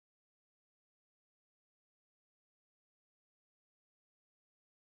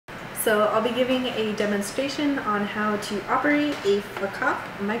So I'll be giving a demonstration on how to operate a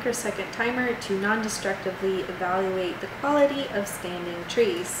Fakopp Microsecond Timer to non-destructively evaluate the quality of standing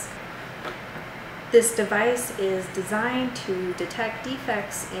trees. This device is designed to detect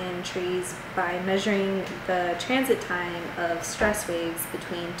defects in trees by measuring the transit time of stress waves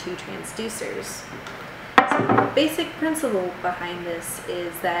between two transducers. So the basic principle behind this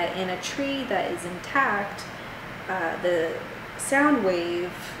is that in a tree that is intact, the sound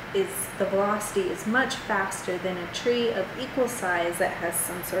wave the velocity is much faster than a tree of equal size that has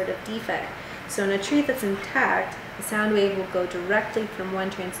some sort of defect. So in a tree that's intact, the sound wave will go directly from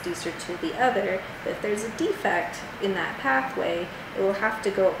one transducer to the other, but if there's a defect in that pathway, it will have to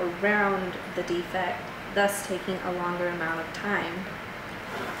go around the defect, thus taking a longer amount of time.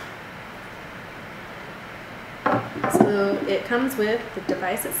 So it comes with the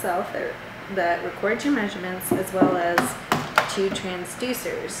device itself that records your measurements, as well as two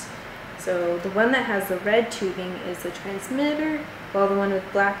transducers. So the one that has the red tubing is the transmitter, while the one with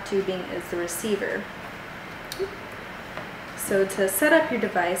black tubing is the receiver. So to set up your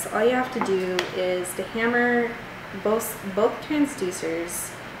device, all you have to do is to hammer both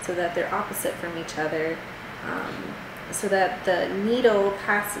transducers so that they're opposite from each other, so that the needle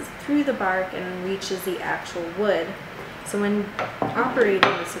passes through the bark and reaches the actual wood. So when operating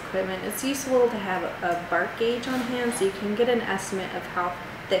this equipment, it's useful to have a bark gauge on hand so you can get an estimate of how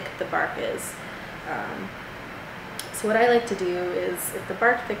thick the bark is. So what I like to do is, if the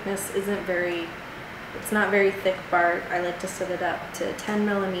bark thickness it's not very thick bark, I like to set it up to 10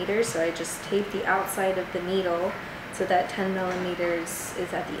 millimeters. So I just tape the outside of the needle so that 10 millimeters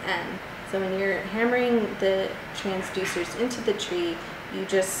is at the end. So when you're hammering the transducers into the tree,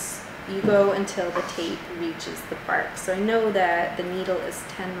 you go until the tape reaches the bark. So I know that the needle is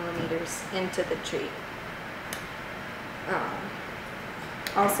 10 millimeters into the tree.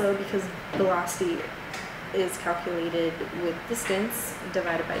 Also, because velocity is calculated with distance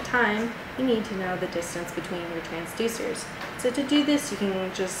divided by time, you need to know the distance between your transducers. So to do this, you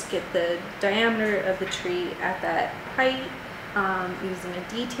can just get the diameter of the tree at that height using a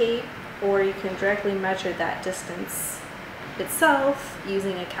D-tape, or you can directly measure that distance itself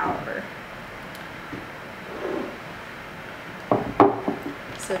using a caliper.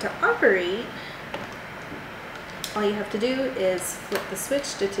 So to operate, all you have to do is flip the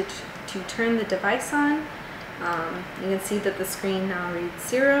switch to turn the device on. You can see that the screen now reads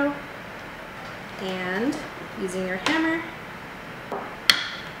 0, and using your hammer,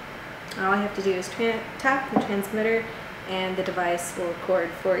 all you have to do is tap the transmitter and the device will record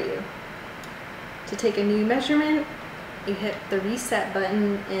for you. To take a new measurement, you hit the reset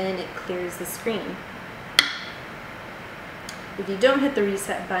button and it clears the screen. If you don't hit the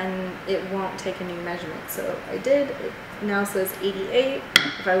reset button, it won't take a new measurement. So I did, it now says 88.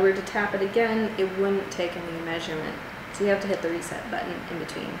 If I were to tap it again, it wouldn't take a new measurement. So you have to hit the reset button in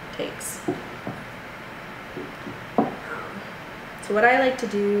between takes. So what I like to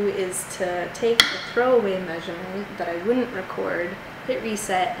do is to take a throwaway measurement that I wouldn't record, hit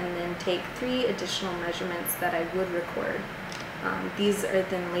reset, and then take 3 additional measurements that I would record. These are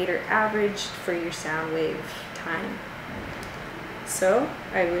then later averaged for your sound wave time. So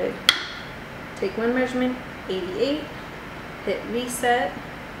I would take one measurement, 88, hit reset,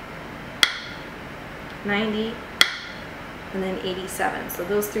 90, and then 87. So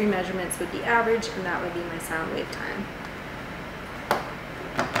those 3 measurements would be average, and that would be my sound wave time.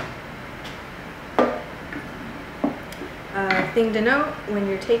 Thing to note, when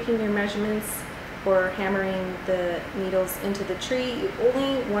you're taking your measurements or hammering the needles into the tree, you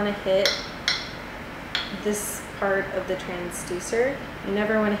only want to hit this part of the transducer. You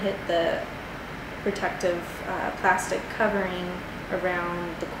never want to hit the protective plastic covering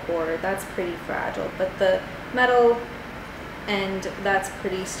around the core. That's pretty fragile, but the metal end, that's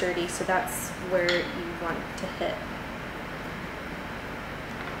pretty sturdy, so that's where you want to hit.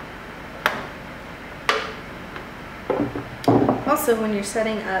 Also, when you're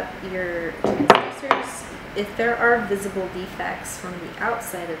setting up your transducers, if there are visible defects from the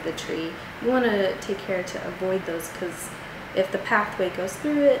outside of the tree, you want to take care to avoid those, because if the pathway goes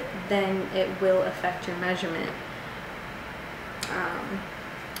through it, then it will affect your measurement.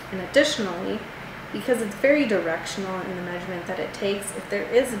 And additionally, because it's very directional in the measurement that it takes, if there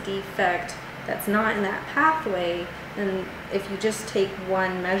is a defect that's not in that pathway, then if you just take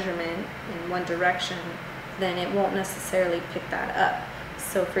one measurement in one direction, then it won't necessarily pick that up.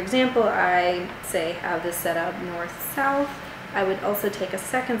 So for example, I say have this set up north-south. I would also take a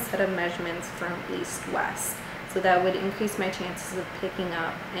second set of measurements from east-west. So that would increase my chances of picking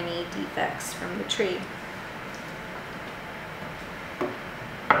up any defects from the tree.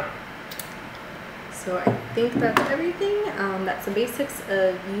 So I think that's everything. That's the basics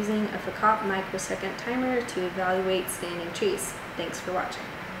of using a Fakopp microsecond timer to evaluate standing trees. Thanks for watching.